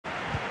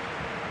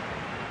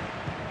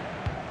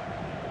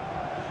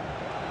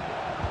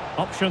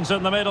Options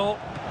in the middle.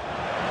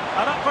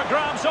 And up for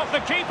grabs off the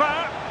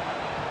keeper.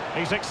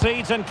 He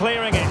succeeds in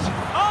clearing it.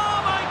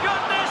 Oh my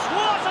goodness,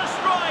 what a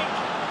strike!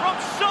 From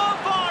so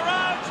far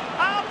out,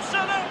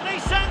 absolutely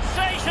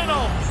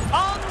sensational!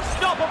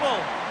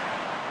 Unstoppable!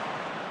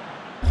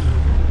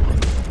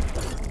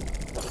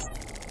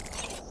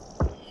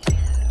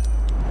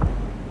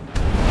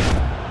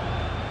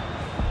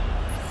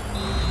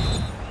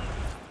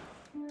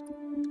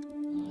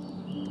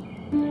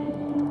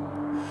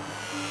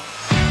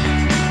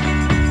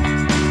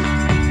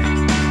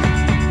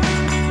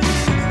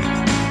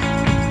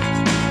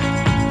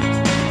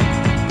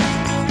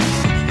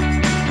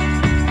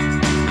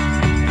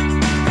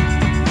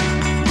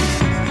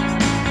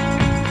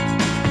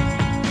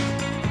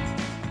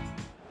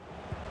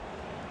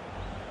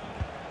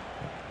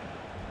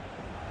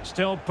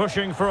 Still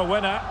pushing for a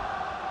winner.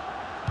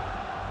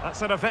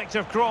 That's an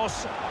effective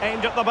cross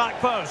aimed at the back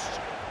post.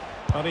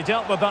 Well, he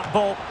dealt with that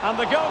ball, and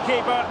the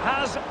goalkeeper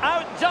has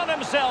outdone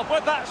himself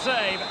with that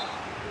save.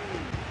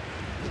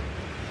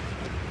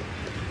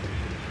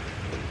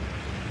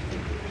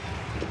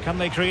 Can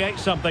they create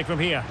something from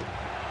here?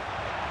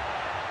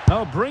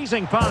 Oh,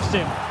 breezing past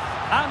him.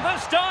 And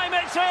this time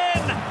it's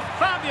in!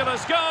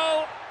 Fabulous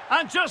goal!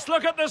 And just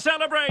look at the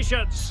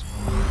celebrations.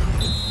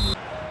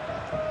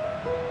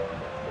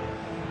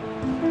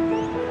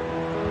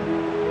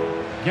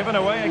 Given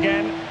away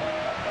again.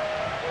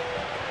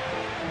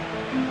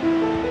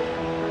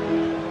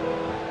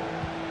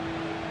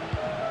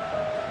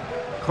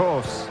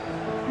 Kroos.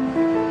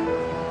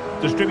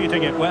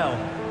 Distributing it well.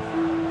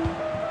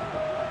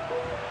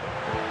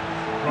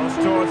 Cross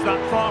towards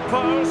that far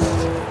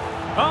post.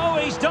 Oh,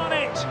 he's done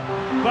it!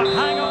 But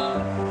hang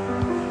on.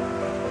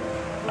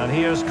 And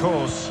here's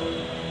Kroos.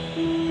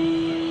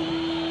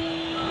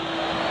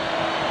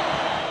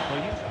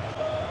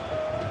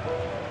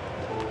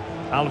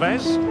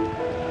 Alves.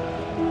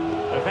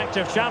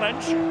 Effective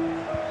challenge.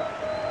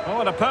 Oh,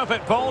 and a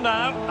perfect ball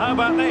now. How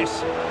about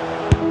this?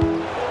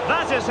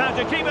 That is how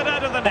to keep it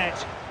out of the net.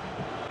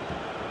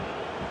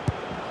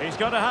 He's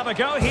got to have a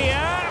go here.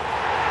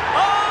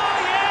 Oh,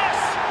 yes!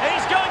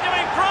 He's going to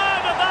be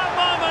proud of that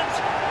moment.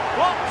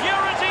 What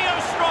purity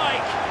of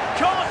strike.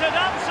 Caught it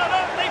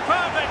absolutely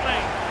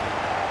perfectly.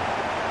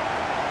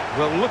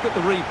 Well, look at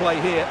the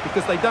replay here,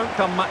 because they don't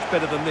come much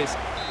better than this.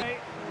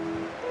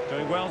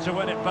 Doing well to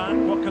win it back.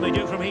 What can they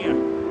do from here?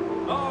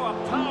 Oh, a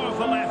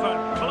powerful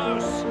effort.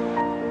 Close.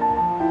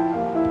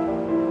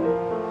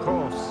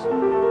 Kroos.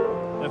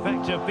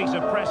 Effective piece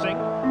of pressing.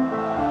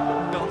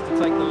 Got to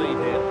take the lead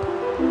here.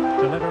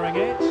 Delivering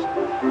it.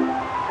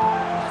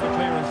 It's the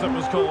clearance that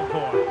was called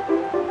for.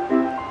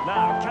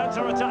 Now,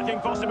 counter-attacking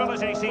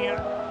possibilities here.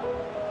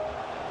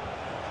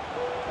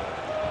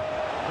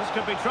 This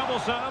could be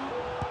troublesome.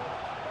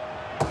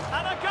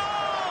 And a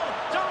goal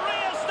to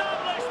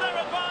re-establish their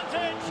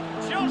advantage.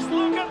 Just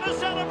look at the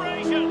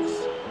celebrations.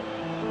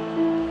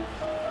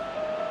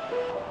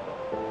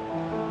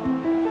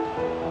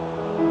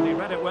 He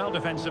read it well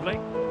defensively.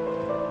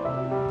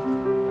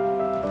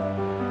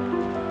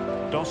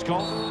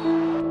 Doskov.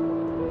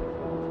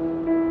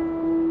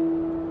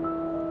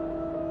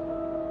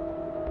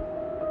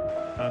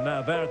 And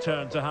now their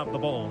turn to have the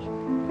ball.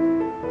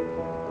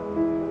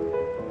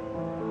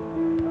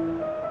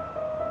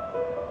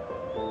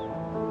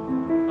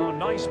 Oh,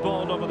 nice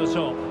ball over the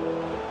top.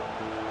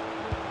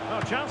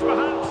 Oh, chance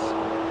perhaps.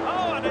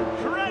 Oh, an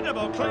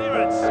incredible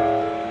clearance.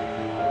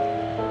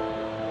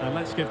 And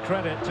let's give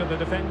credit to the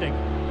defending.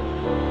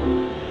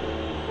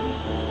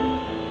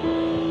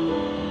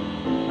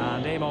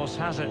 And Amos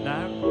has it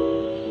now.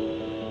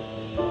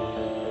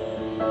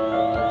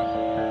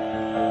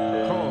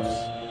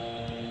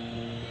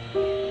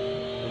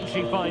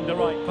 She find the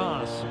right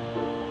pass.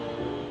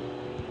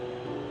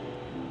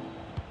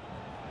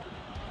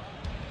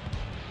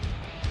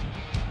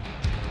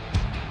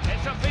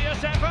 It's a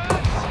fierce effort.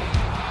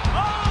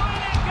 Oh,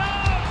 and it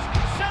goes!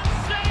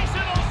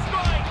 Sensational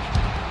strike!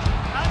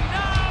 And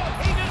now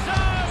he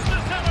deserves to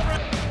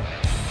celebrate.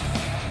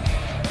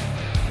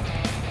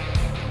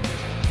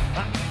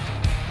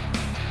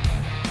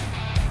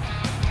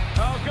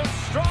 Oh, good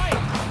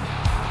strike!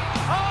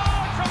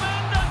 Oh,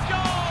 tremendous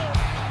goal!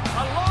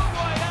 A long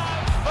way out.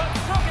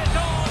 Took it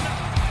on.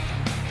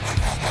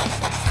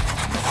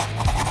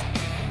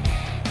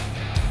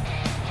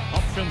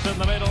 Options in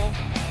the middle.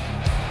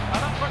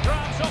 And up for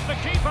grabs off the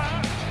keeper.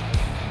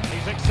 He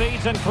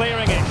succeeds in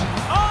clearing it.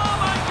 Oh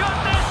my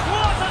goodness,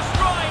 what a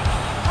strike!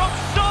 From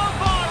so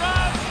far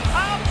out,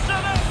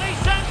 absolutely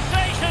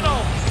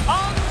sensational.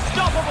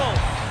 Unstoppable.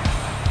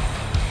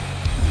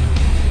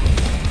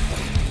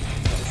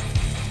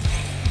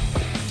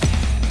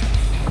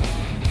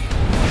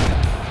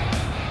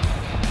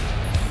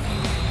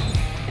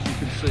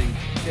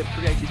 They've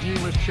created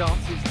numerous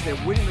chances, they're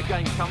winning the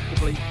game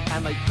comfortably,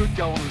 and they could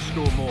go on and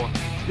score more.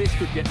 This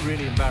could get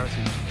really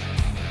embarrassing.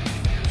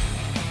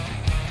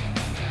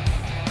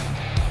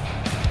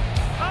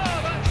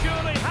 Oh, that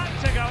surely had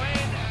to go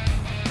in.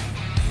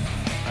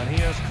 And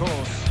here's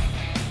Kroos.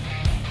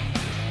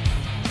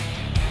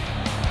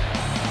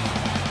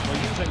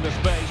 We're using this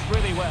space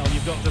really well,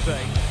 you've got to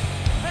say.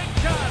 Big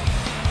chance!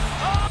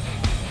 Oh!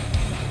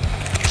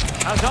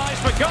 Has eyes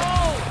for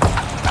goal!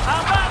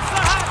 And that's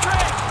the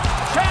hat-trick!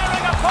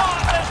 Tearing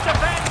apart this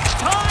defence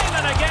time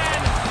and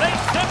again! They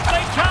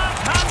simply can't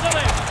handle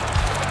it!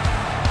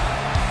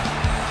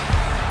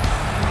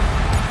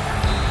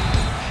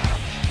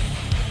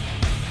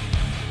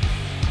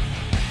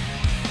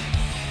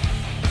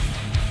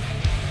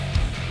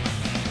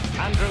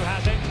 Andrew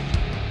has it.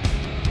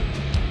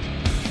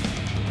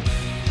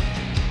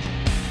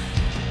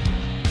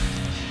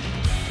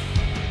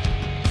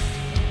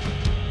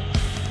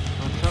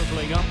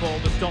 Totaling up all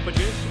the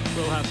stoppages,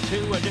 we'll have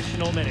 2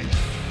 additional minutes.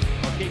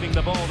 Well, keeping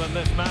the ball in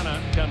this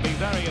manner can be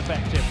very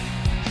effective.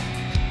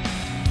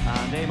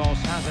 And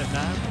Amos has it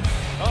now.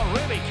 Oh,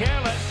 really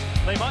careless.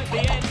 They might be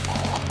in.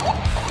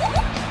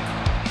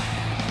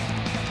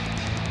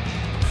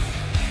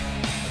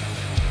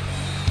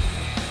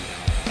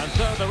 And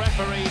so the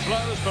referee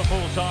blows for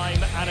full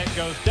time, and it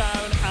goes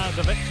down as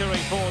a victory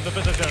for the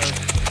visitors.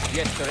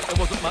 Yes, sir, there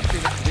wasn't much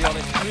in it, to be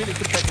honest. Really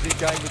competitive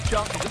game with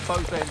chances at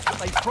both ends, but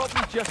they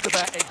probably just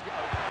about edged it.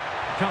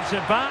 Cuts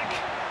it back.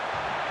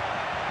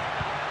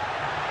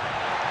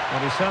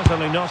 Well, he's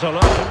certainly not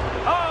alone.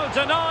 Oh,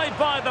 denied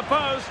by the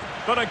post,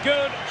 but a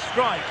good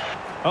strike.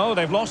 Oh,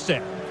 they've lost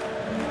it.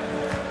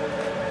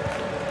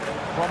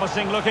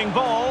 Promising looking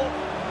ball.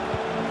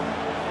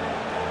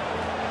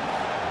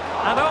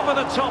 And over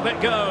the top it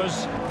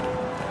goes.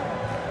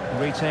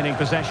 Retaining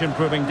possession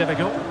proving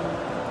difficult.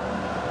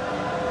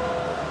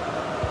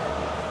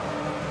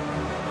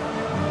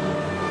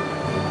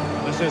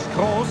 This is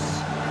Kroos.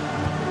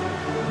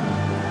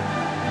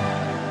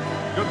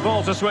 Good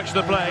ball to switch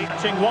the play.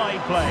 Touching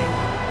wide play.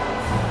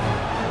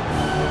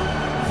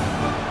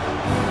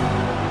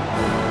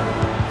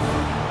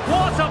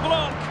 What a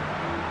block!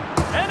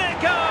 In it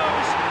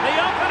goes! The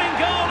opening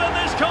goal in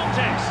this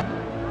contest.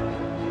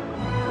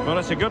 Well,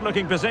 it's a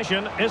good-looking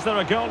position. Is there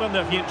a goal in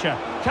the future?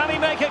 Can he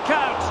make it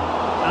count?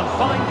 And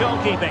fine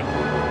goalkeeping.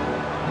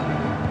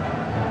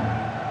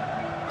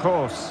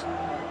 Kroos.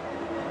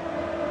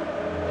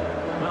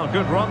 Well,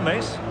 good run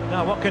this.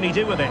 Now what can he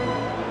do with it?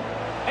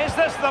 Is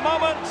this the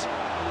moment?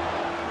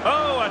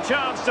 Oh, a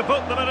chance to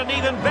put them in an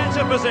even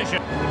better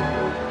position.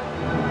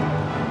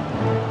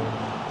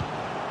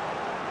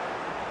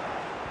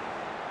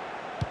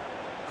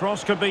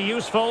 Cross could be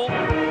useful.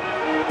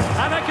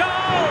 And a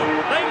goal!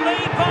 They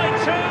lead by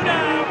 2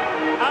 now.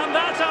 And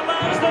that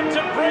allows them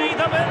to breathe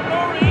a bit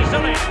more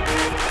easily.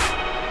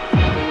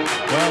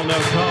 Well, no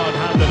card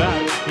handed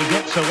out. He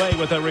gets away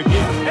with a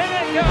review. In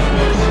it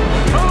goes!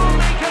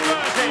 Only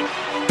converted!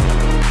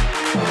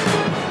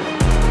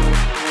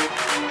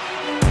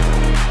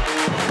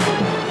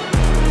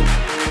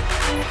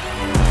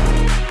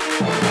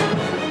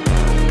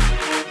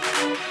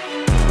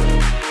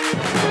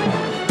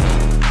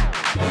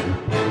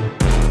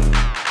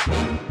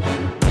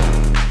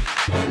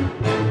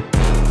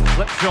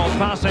 Slipshod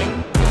passing.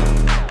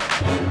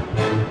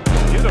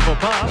 Beautiful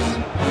pass.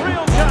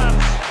 Real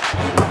chance.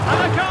 And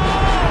a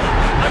goal!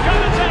 They're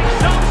going to take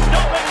some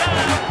stopping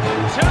now.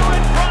 2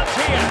 in front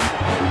here.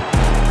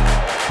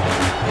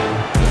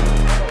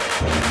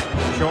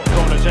 Short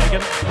corner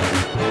taken.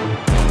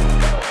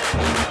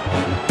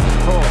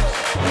 Kroos.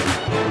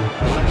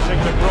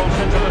 Electing the cross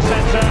into the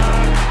centre.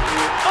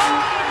 Oh,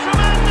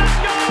 tremendous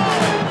goal!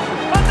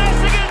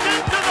 Finessing it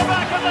into the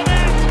back of the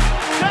net.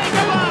 Take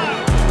a bow.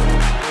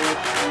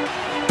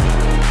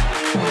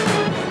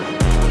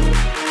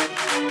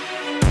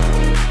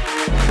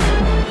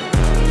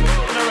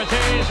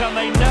 And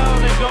they know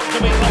they've got to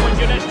be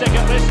opportunistic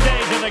at this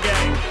stage of the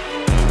game.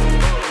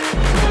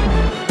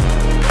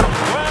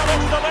 Well,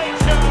 it's the late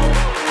show,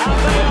 and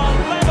they are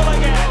level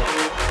again.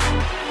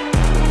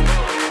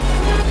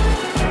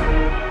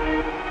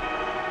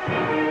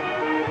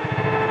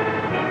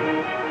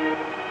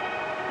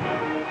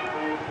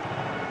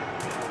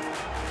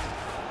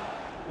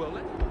 Well,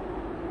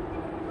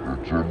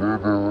 it's a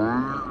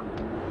delivery.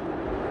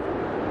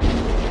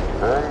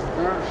 And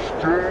this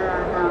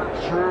time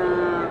it's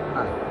in.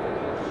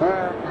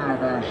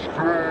 Fabulous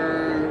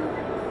goal.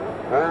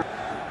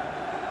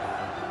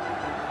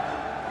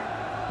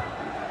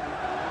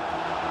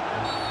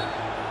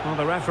 Well,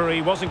 the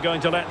referee wasn't going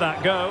to let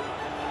that go.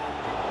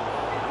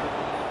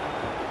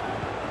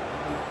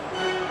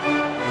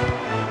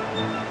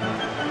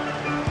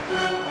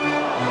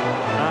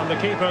 And the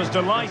keeper's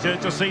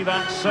delighted to see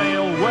that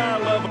sail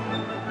well over.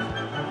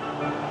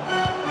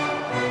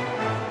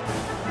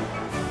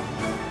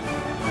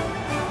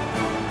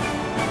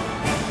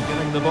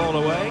 Giving the ball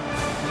away.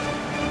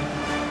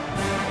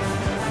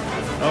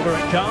 Over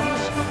it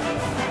comes.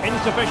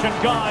 Insufficient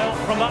guile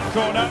from that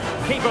corner.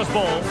 Keeper's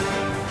ball.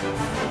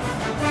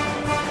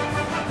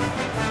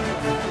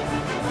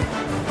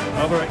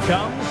 Over it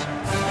comes.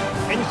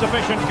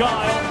 Insufficient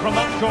guile from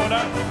that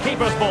corner.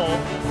 Keeper's ball.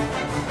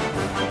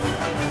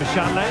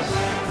 Michalles.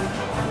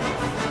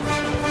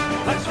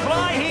 Let's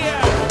fly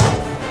here.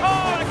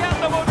 Oh, again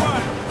the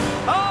woodwork.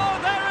 Oh,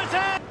 there it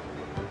is.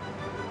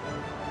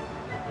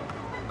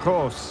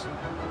 Kroos.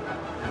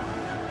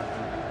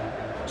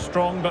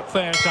 Strong but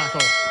fair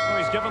tackle. Oh,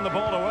 he's given the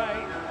ball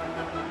away.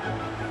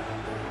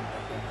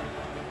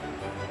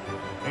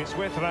 It's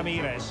with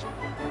Ramirez.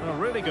 A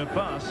really good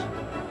pass. And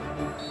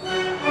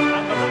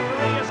the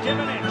referee has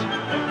given it.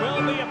 It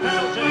will be a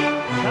penalty.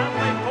 Can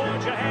they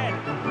forge ahead?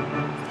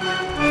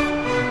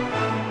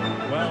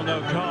 Well, no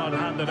card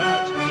handed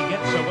out. He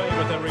gets away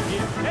with a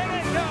review. In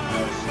it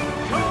goes!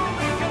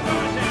 Coolly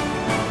converted!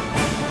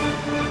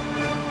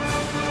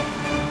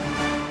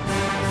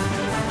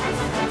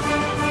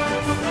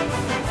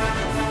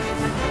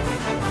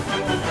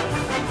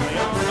 They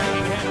are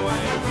making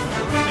headway.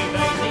 Really,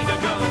 they need a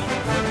goal.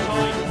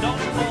 Time not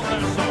on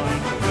their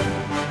side.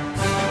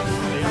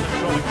 The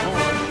electronic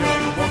board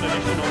showing 1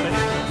 additional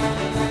minute.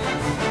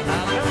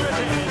 And there it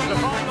is, the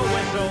final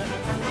whistle.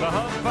 The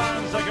home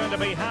fans are going to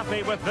be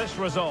happy with this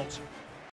result.